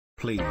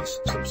Please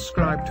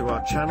subscribe to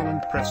our channel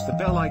and press the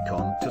bell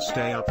icon to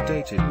stay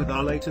updated with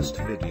our latest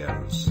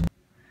videos.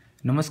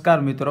 નમસ્કાર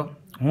મિત્રો,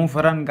 હું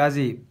ફરહાન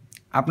કાઝી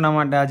આપના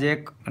માટે આજે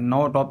એક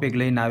નવો ટોપિક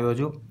લઈને આવ્યો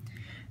છું.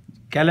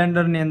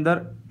 કેલેન્ડરની અંદર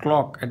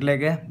ક્લોક એટલે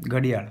કે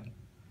ઘડિયાળ.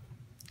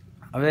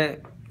 હવે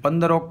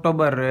 15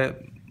 ઓક્ટોબર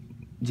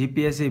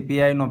GPSC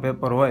PIનો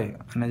પેપર હોય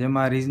અને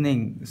જેમાં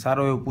રિઝનિંગ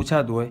સારું એવું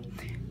પૂછાતું હોય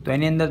તો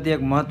એની અંદરથી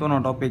એક મહત્ત્વનો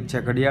ટોપિક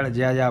છે ઘડિયાળ,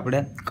 જે આજે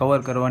આપણે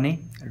કવર કરવાની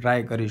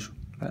ટ્રાય કરીશું.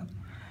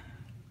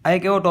 આ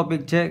એક એવો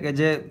ટોપિક છે કે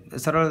જે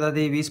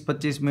સરળતાથી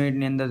 20-25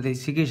 મિનિટની અંદરથી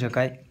શીખી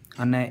શકાય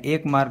અને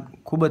એક માર્ક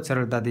ખૂબ જ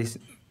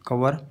સરળતાથી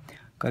કવર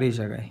કરી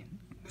શકાય.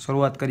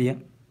 શરૂઆત કરીએ.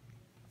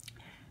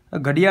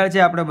 ઘડિયાળ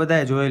છે આપણે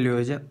બધાએ જોયેલી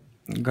હોય છે.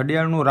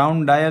 ઘડિયાળનું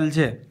રાઉન્ડ ડાયલ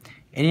છે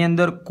એની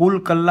અંદર કુલ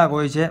કલાક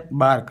હોય છે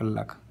 12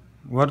 કલાક,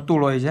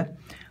 વર્તુળ હોય છે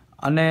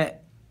અને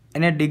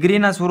એને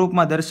ડિગ્રીના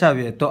સ્વરૂપમાં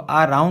દર્શાવીએ તો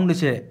આ રાઉન્ડ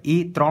છે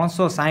એ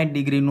 360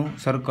 ડિગ્રીનું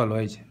સર્કલ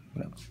હોય છે.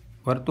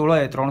 વર્તુળ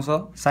હોય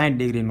 360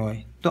 ડિગ્રીનું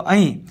હોય તો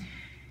અહીં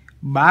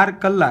 12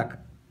 કલાક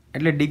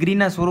એટલે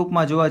ડિગ્રીના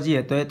સ્વરૂપમાં જોવા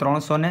જઈએ તો એ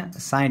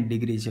 360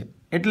 ડિગ્રી છે.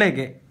 એટલે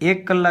કે 1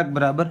 કલાક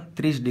બરાબર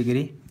 30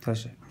 ડિગ્રી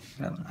થશે.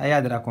 બરાબર, આ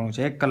યાદ રાખવાનું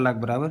છે. 1 કલાક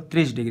બરાબર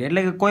 30 ડિગ્રી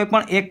એટલે કે કોઈ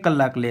પણ 1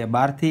 કલાક લે,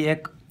 12 થી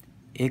 1,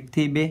 1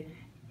 થી 2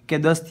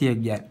 કે 10 થી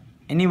 11,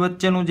 એની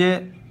વચ્ચેનું જે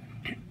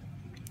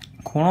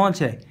ખૂણો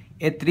છે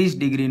એ 30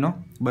 ડિગ્રીનો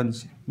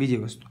બનશે.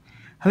 બીજી વસ્તુ,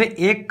 હવે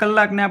 1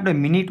 કલાકને આપણે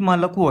મિનિટમાં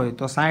લખવું હોય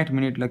તો 60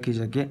 મિનિટ લખી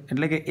શકીએ.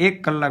 એટલે કે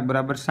 1 કલાક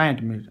બરાબર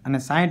 60 મિનિટ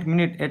અને 60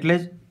 મિનિટ એટલે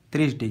જ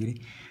 30 ડિગ્રી.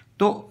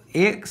 તો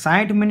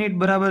 60 મિનિટ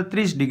બરાબર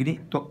 30 ડિગ્રી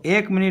તો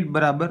 1 મિનિટ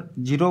બરાબર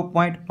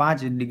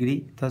 0.5 ડિગ્રી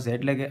થશે,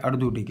 એટલે કે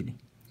અડધું ડિગ્રી.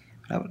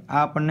 બરાબર,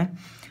 આ આપણને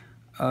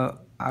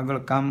આગળ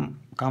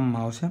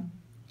કામમાં આવશે.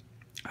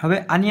 હવે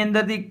આની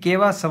અંદરથી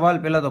કેવા સવાલ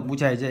પહેલાં તો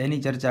પૂછાય છે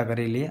એની ચર્ચા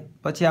કરી લઈએ,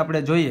 પછી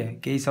આપણે જોઈએ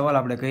કે એ સવાલ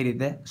આપણે કઈ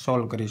રીતે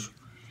સોલ્વ કરીશું.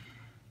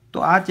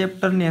 તો આ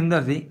ચેપ્ટરની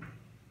અંદરથી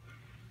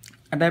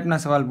આ ટાઈપના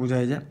સવાલ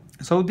પૂછાય છે.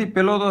 સૌથી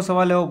પહેલો તો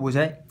સવાલ એવો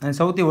પૂછાય અને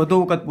સૌથી વધુ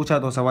વખત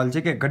પૂછાતો સવાલ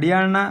છે કે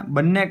ઘડિયાળના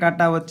બંને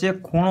કાંટા વચ્ચે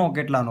ખૂણો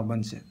કેટલાનો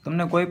બનશે.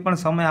 તમને કોઈ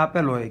પણ સમય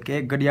આપેલો હોય કે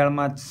એક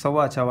ઘડિયાળમાં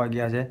 6:15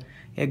 વાગ્યા છે,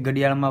 એક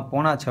ઘડિયાળમાં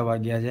 5:45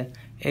 વાગ્યા છે,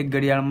 એક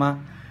ઘડિયાળમાં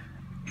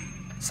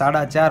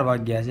 4:30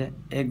 વાગ્યા છે,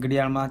 એક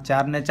ઘડિયાળમાં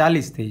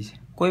 4:40 થઈ છે.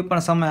 કોઈ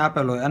પણ સમય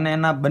આપેલો હોય અને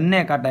એના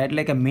બંને કાંટા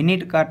એટલે કે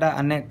મિનિટ કાંટા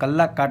અને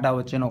કલાક કાંટા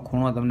વચ્ચેનો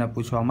ખૂણો તમને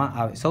પૂછવામાં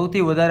આવે.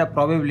 સૌથી વધારે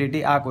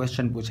પ્રોબેબિલિટી આ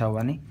ક્વેશ્ચન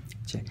પૂછાવવાની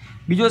છે.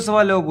 બીજો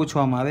સવાલ એવો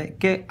પૂછવામાં આવે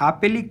કે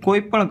આપેલી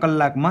કોઈ પણ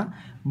કલાકમાં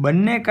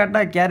બંને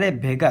કાંટા ક્યારે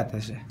ભેગા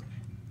થશે.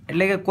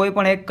 એટલે કે કોઈ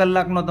પણ 1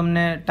 કલાકનો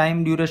તમને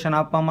ટાઈમ ડ્યુરેશન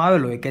આપવામાં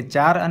આવેલો હોય કે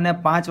 4 અને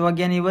 5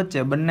 વાગ્યાની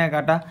વચ્ચે બંને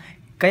કાંટા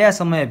કયા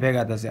સમયે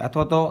ભેગા થશે,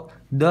 અથવા તો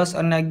 10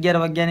 અને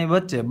 11 વાગ્યાની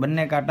વચ્ચે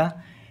બંને કાંટા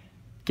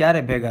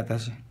ક્યારે ભેગા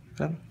થશે.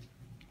 બરાબર.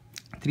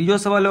 ત્રીજો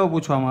સવાલ એવો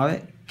પૂછવામાં આવે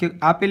કે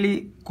આપેલી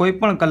કોઈ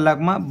પણ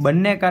કલાકમાં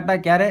બંને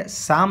કાંટા ક્યારે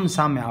સામ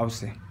સામે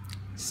આવશે.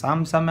 સામ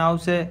સામે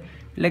આવશે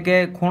એટલે કે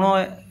ખૂણો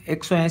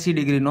 180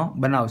 ડિગ્રીનો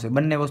બનાવશે,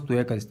 બંને વસ્તુ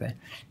એક જ થાય.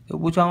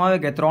 એવું પૂછવામાં આવે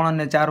કે 3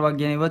 અને 4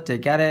 વાગ્યાની વચ્ચે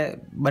ક્યારે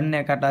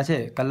બંને કાંટા છે,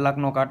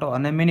 કલાકનો કાંટો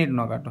અને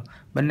મિનિટનો કાંટો,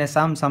 બંને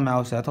સામ સામે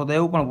આવશે. અથવા તો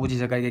એવું પણ પૂછી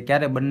શકાય કે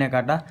ક્યારે બંને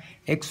કાંટા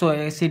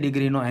 180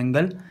 ડિગ્રીનો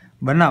એંગલ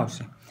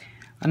બનાવશે.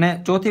 અને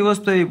ચોથી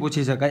વસ્તુ એવી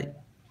પૂછી શકાય,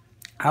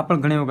 આ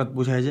પણ ઘણી વખત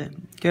પૂછાય છે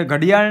કે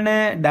ઘડિયાળને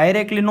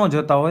ડાયરેક્ટલી ન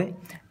જોતા હોય,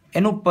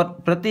 એનું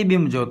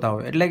પ્રતિબિંબ જોતા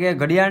હોય. એટલે કે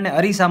ઘડિયાળને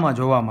અરીસામાં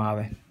જોવામાં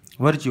આવે,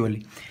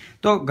 વર્ચ્યુઅલી.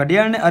 તો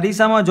ઘડિયાળને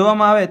અરીસામાં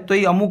જોવામાં આવે તો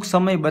એ અમુક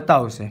સમય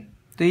બતાવશે,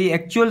 તો એ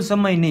એકચ્યુઅલ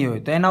સમય નહીં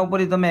હોય. તો એના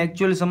ઉપરથી તમે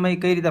એકચ્યુઅલ સમય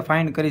કઈ રીતે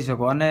ફાઇન્ડ કરી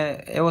શકો. અને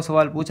એવો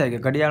સવાલ પૂછાય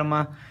કે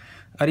ઘડિયાળમાં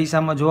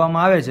અરીસામાં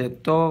જોવામાં આવે છે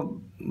તો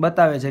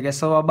બતાવે છે કે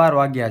 12:15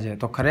 વાગ્યા છે,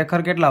 તો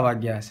ખરેખર કેટલા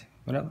વાગ્યા હશે.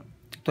 બરાબર.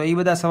 તો એ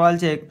બધા સવાલ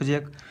છે, એક પછી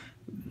એક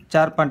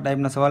 4-5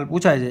 ટાઈપના સવાલ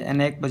પૂછાય છે,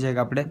 એને એક પછી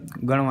એક આપણે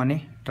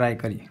ગણવાની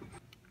ટ્રાય કરીએ.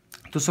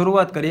 તો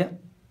શરૂઆત કરીએ.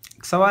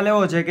 સવાલ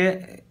એવો છે કે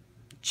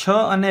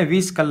 6 અને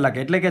 20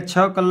 કલાક એટલે કે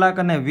 6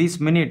 કલાક અને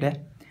 20 મિનિટે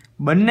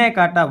બંને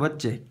કાંટા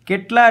વચ્ચે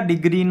કેટલા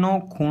ડિગ્રીનો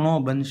ખૂણો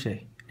બનશે.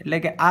 એટલે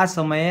કે આ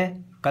સમયે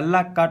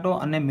કલાક કાંટો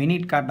અને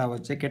મિનિટ કાંટા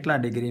વચ્ચે કેટલા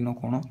ડિગ્રીનો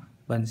ખૂણો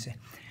બનશે.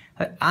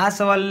 હવે આ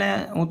સવાલને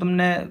હું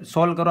તમને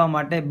સોલ્વ કરવા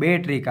માટે 2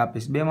 ટ્રીક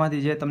આપીશ.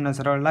 બેમાંથી જે તમને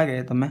સરળ લાગે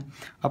એ તમે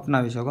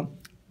અપનાવી શકો.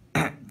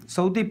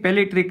 સૌથી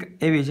પહેલી ટ્રીક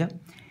એવી છે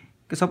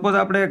કે સપોઝ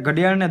આપણે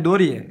ઘડિયાળને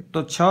દોરીએ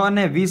તો 6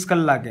 અને 20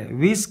 કલાકે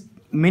 20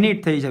 મિનિટ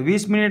થઈ છે.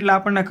 20 મિનિટ એટલે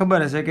આપણને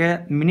ખબર હશે કે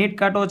મિનિટ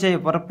કાંટો છે એ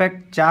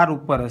પરફેક્ટ 4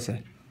 ઉપર હશે,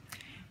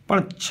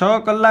 પણ 6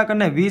 કલાક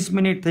અને 20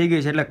 મિનિટ થઈ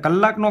ગઈ છે એટલે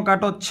કલાકનો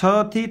કાંટો 6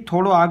 થી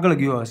થોડો આગળ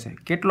ગયો હશે.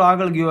 કેટલો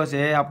આગળ ગયો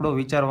હશે એ આપણો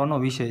વિચારવાનો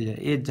વિષય છે,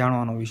 એ જ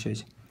જાણવાનો વિષય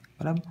છે.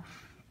 બરાબર.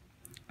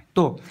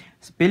 તો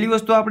પહેલી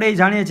વસ્તુ આપણે એ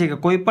જાણીએ છીએ કે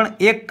કોઈ પણ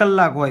 1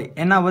 કલાક હોય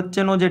એના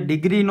વચ્ચેનો જે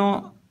ડિગ્રીનો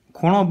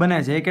ખૂણો બને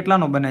છે એ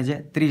કેટલાનો બને છે?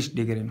 30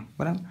 ડિગ્રીનો.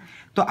 બરાબર.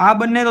 તો આ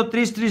બંને તો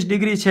 30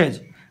 ડિગ્રી છે જ.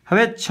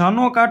 હવે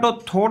 6નો કાંટો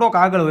થોડોક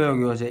આગળ વયો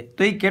ગયો છે,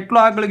 તો એ કેટલો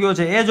આગળ ગયો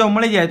છે એ જો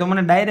મળી જાય તો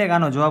મને ડાયરેક્ટ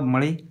આનો જવાબ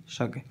મળી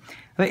શકે.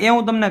 હવે એ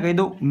હું તમને કહી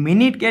દઉં,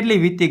 મિનિટ કેટલી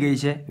વીતી ગઈ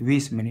છે?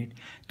 20 મિનિટ.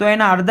 તો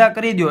એના અડધા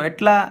કરી દો,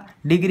 એટલા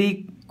ડિગ્રી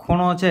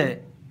ખૂણો છે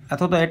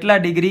અથવા તો એટલા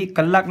ડિગ્રી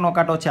કલાકનો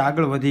કાંટો છે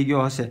આગળ વધી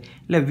ગયો હશે.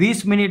 એટલે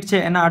 20 મિનિટ છે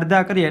એના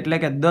અડધા કરીએ એટલે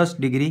કે 10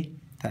 ડિગ્રી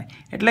થાય.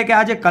 એટલે કે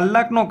આ જે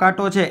કલાકનો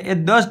કાંટો છે એ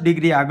 10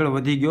 ડિગ્રી આગળ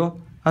વધી ગયો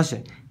હશે,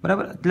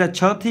 બરાબર. એટલે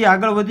 6 થી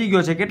આગળ વધી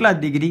ગયો છે કેટલા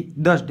ડિગ્રી?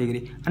 10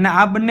 ડિગ્રી. અને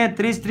આ બંને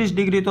 30-30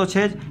 ડિગ્રી તો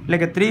છે જ, એટલે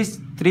કે 30,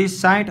 30,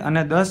 60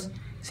 અને 10,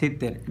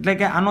 70. એટલે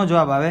કે આનો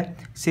જવાબ આવે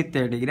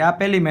 70 ડિગ્રી. આ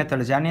પહેલી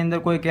મેથડ છે, આની અંદર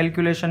કોઈ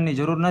કેલ્ક્યુલેશનની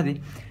જરૂર નથી.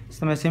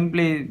 તમે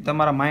સિમ્પલી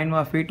તમારા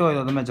માઇન્ડમાં ફિટ હોય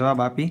તો તમે જવાબ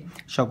આપી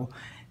શકો.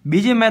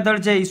 બીજી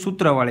મેથડ છે એ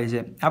સૂત્રવાળી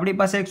છે. આપણી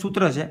પાસે એક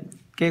સૂત્ર છે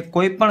કે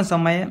કોઈ પણ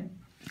સમયે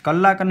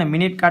કલાક અને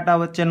મિનિટ કાંટા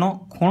વચ્ચેનો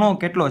ખૂણો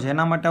કેટલો છે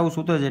એના માટે આવું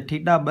સૂત્ર છે, θ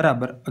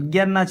બરાબર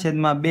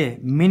 11/2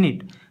 મિનિટ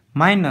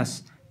માઇનસ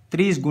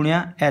 30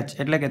 ગુણ્યા h,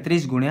 એટલે કે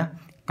 30 ગુણ્યા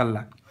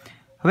કલાક.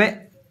 હવે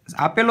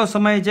આપેલો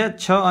સમય છે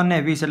 6 અને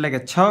 20, એટલે કે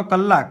 6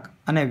 કલાક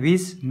અને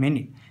 20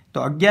 મિનિટ. તો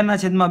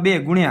 11/2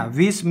 ગુણ્યા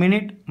 20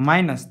 મિનિટ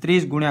માઇનસ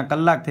 30 ગુણ્યા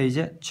કલાક થઈ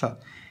છે 6.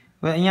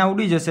 હવે અહીંયા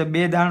ઉડી જશે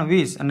 2 દાણ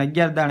 20 અને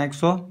 11 દાણ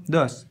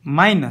 110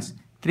 માઇનસ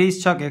 30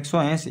 છક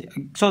 180,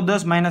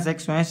 110 માઇનસ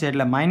 180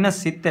 એટલે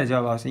 -70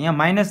 જવાબ આવશે. અહીંયા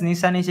માઇનસ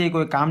નિશાની છે એ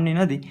કોઈ કામની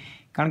નથી,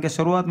 કારણ કે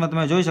શરૂઆતમાં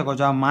તમે જોઈ શકો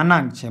છો આ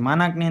માનાંક છે,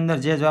 માનાંકની અંદર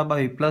જે જવાબ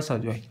આવે એ પ્લસ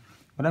જ હોય,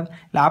 બરાબર.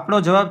 એટલે આપણો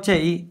જવાબ છે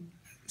એ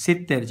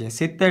 70 છે,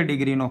 70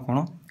 ડિગ્રીનો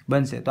ખૂણો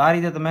બનશે. તો આ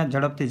રીતે તમે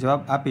ઝડપથી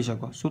જવાબ આપી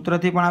શકો,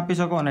 સૂત્રથી પણ આપી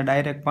શકો અને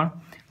ડાયરેક્ટ પણ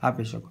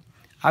આપી શકો.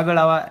 આગળ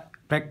આવા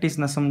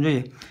પ્રેક્ટિસના સમ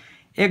જોઈએ.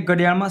 એક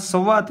ઘડિયાળમાં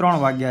 3:15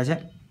 વાગ્યા છે,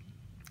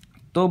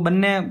 તો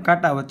બંને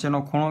કાંટા વચ્ચેનો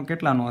ખૂણો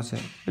કેટલાનો હશે?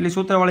 પેલી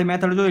સૂત્રવાળી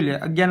મેથડ જોઈ લે.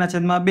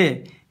 11/2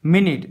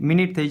 મિનિટ,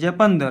 મિનિટ થઈ જાય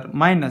 15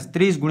 માઇનસ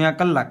 30 ગુણ્યા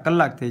કલાક,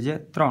 કલાક થઈ જાય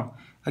 3.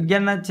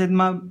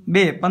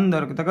 11/2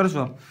 15 તો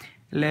કરશો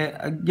એટલે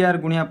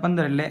 11 ગુણ્યા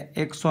 15 એટલે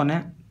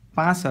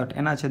 165,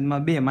 એના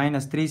છેદમાં 2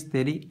 માઇનસ 30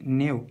 તેરી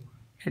 90,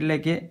 એટલે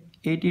કે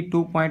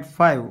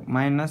 82.5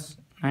 માઇનસ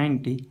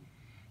 90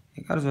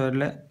 કરશો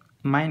એટલે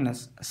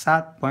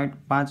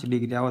 -7.5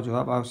 ડિગ્રી આવો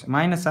જવાબ આવશે.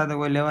 -7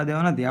 કોઈ લેવા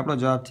દેવા નથી, આપણો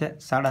જવાબ છે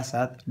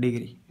 7.5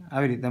 ડિગ્રી.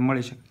 આવી રીતે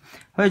મળી શકે.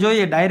 હવે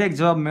જોઈએ ડાયરેક્ટ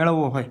જવાબ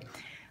મેળવવો હોય.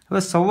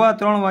 હવે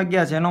 3:15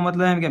 વાગ્યા છે, એનો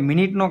મતલબ એમ કે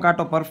મિનિટનો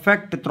કાંટો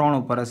પરફેક્ટ 3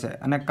 ઉપર હશે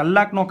અને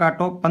કલાકનો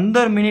કાંટો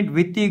 15 મિનિટ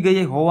વીતી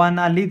ગઈ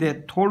હોવાના લીધે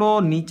થોડો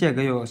નીચે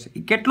ગયો હશે.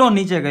 એ કેટલો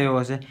નીચે ગયો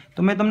હશે? તો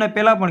મેં તમને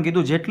પહેલાં પણ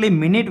કીધું, જેટલી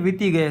મિનિટ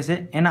વીતી ગઈ હશે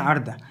એના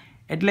અડધા,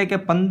 એટલે કે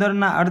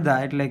 15ના અડધા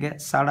એટલે કે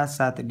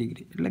 7.5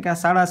 ડિગ્રી. એટલે કે આ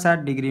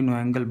 7.5 ડિગ્રીનું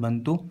એંગલ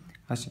બનતું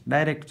હશે.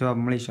 ડાયરેક્ટ જવાબ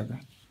મળી શકે.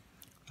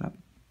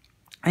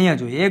 અહીંયા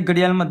જોઈએ, એક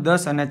ઘડિયાળમાં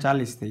 10 અને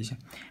 40 થઈ છે.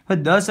 હવે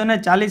 10 અને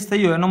 40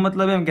 થયો એનો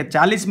મતલબ એમ કે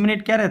 40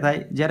 મિનિટ ક્યારે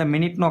થાય? જ્યારે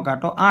મિનિટનો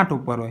કાંટો 8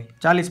 ઉપર હોય.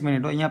 40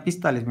 મિનિટ હોય, અહીંયા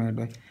 45 મિનિટ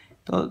હોય,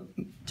 તો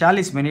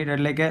 40 મિનિટ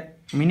એટલે કે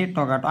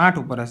મિનિટનો કાંટો 8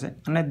 ઉપર હશે.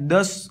 અને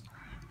 10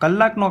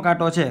 કલાકનો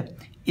કાંટો છે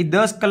એ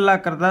 10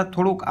 કલાક કરતાં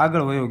થોડુંક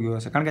આગળ વયો ગયો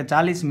હશે, કારણ કે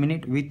 40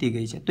 મિનિટ વીતી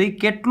ગઈ છે. તો એ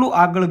કેટલું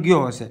આગળ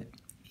ગયો હશે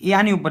એ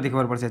આની ઉપરથી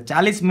ખબર પડશે.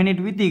 40 મિનિટ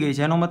વીતી ગઈ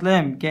છે એનો મતલબ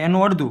એમ કે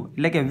એનું અડધું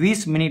એટલે કે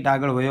 20 મિનિટ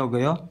આગળ વયો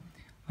ગયો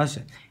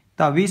હશે.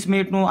 તો આ 20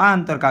 મિનિટનું આ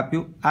અંતર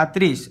કાપ્યું, આ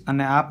 30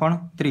 અને આ પણ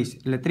 30,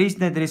 એટલે 30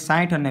 ને 30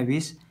 60 અને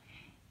 20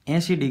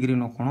 80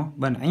 ડિગ્રીનો ખૂણો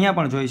બને. અહીંયા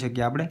પણ જોઈ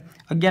શકીએ આપણે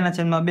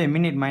 11/2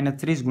 મિનિટ માઇનસ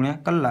 30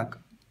 ગુણ્યા કલાક,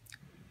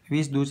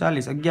 20 દુ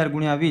 40, 11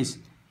 ગુણ્યા 20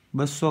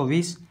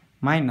 220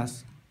 માઇનસ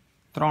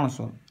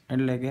 300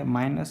 એટલે કે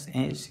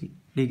 -80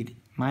 ડિગ્રી.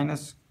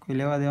 માઇનસ કોઈ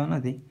લેવા દેવા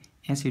નથી,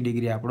 80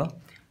 ડિગ્રી આપણો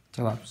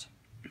જવાબ છે.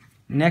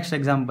 નેક્સ્ટ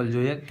એક્ઝામ્પલ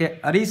જોઈએ કે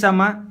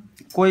અરીસામાં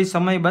કોઈ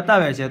સમય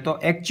બતાવે છે તો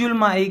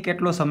એકચ્યુઅલમાં એ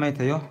કેટલો સમય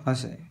થયો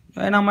હશે? તો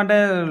એના માટે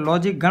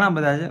લોજિક ઘણા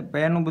બધા છે,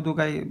 પણ એનું બધું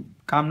કાંઈ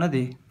કામ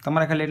નથી.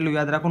 તમારે ખાલી એટલું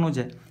યાદ રાખવાનું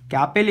છે કે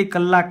આપેલી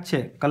કલાક છે,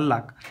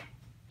 કલાક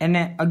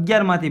એને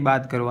 11માંથી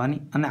બાદ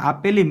કરવાની અને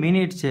આપેલી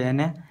મિનિટ છે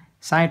એને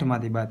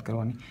 60માંથી બાદ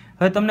કરવાની.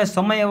 હવે તમને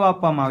સમય એવો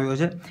આપવામાં આવ્યો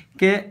છે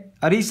કે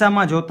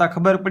અરીસામાં જોતાં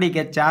ખબર પડી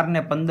કે 4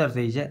 ને 15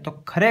 થઈ છે, તો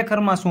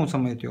ખરેખરમાં શું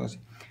સમય થયો હશે?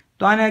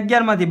 તો આને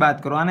 11માંથી બાદ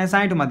કરો, આને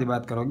 60માંથી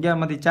બાદ કરો.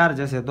 11માંથી 4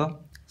 જશે તો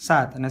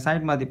 7 અને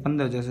 60માંથી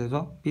 15 જશે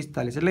તો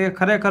 45, એટલે કે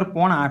ખરેખર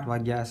 7:45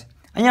 વાગ્યા હશે.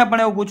 અહીંયા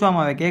પણ એવું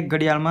પૂછવામાં આવે કે એક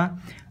ઘડિયાળમાં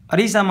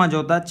અરીસામાં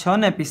જોતાં 6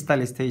 ને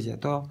 45 થઈ છે,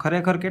 તો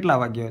ખરેખર કેટલા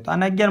વાગ્યા હોય? તો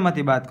આને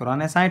 11માંથી બાદ કરો,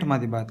 આને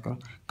 60માંથી બાદ કરો.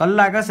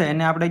 કલાક હશે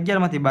એને આપણે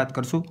 11માંથી બાદ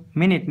કરશું,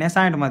 મિનિટને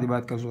 60માંથી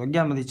બાદ કરશું.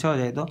 11માંથી 6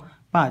 જાય તો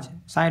 5,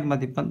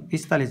 60માંથી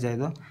 45 જાય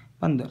તો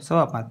 15,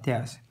 5:15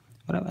 થયા હશે,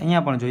 બરાબર.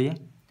 અહીંયા પણ જોઈએ,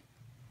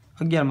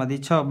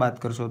 11માંથી 6 બાદ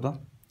કરશો તો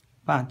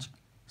 5,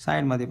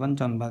 60માંથી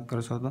 55 બાદ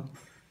કરશો તો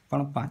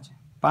પણ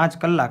 5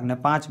 કલાક ને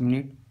 5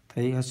 મિનિટ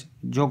થઈ હશે.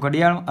 જો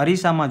ઘડિયાળ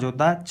અરીસામાં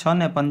જોતાં 6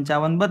 ને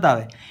 55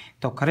 બતાવે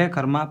તો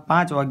ખરેખરમાં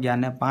 5 વાગ્યા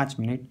અને 5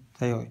 મિનિટ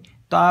થઈ હોય.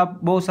 તો આ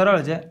બહુ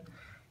સરળ છે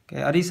કે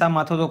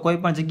અરીસામાં અથવા તો કોઈ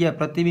પણ જગ્યાએ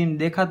પ્રતિબિંબ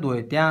દેખાતું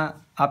હોય ત્યાં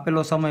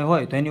આપેલો સમય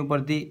હોય તો એની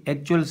ઉપરથી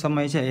એકચ્યુઅલ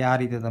સમય છે એ આ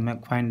રીતે તમે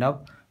ફાઇન્ડ આઉટ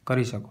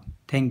કરી શકો.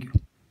 Thank you.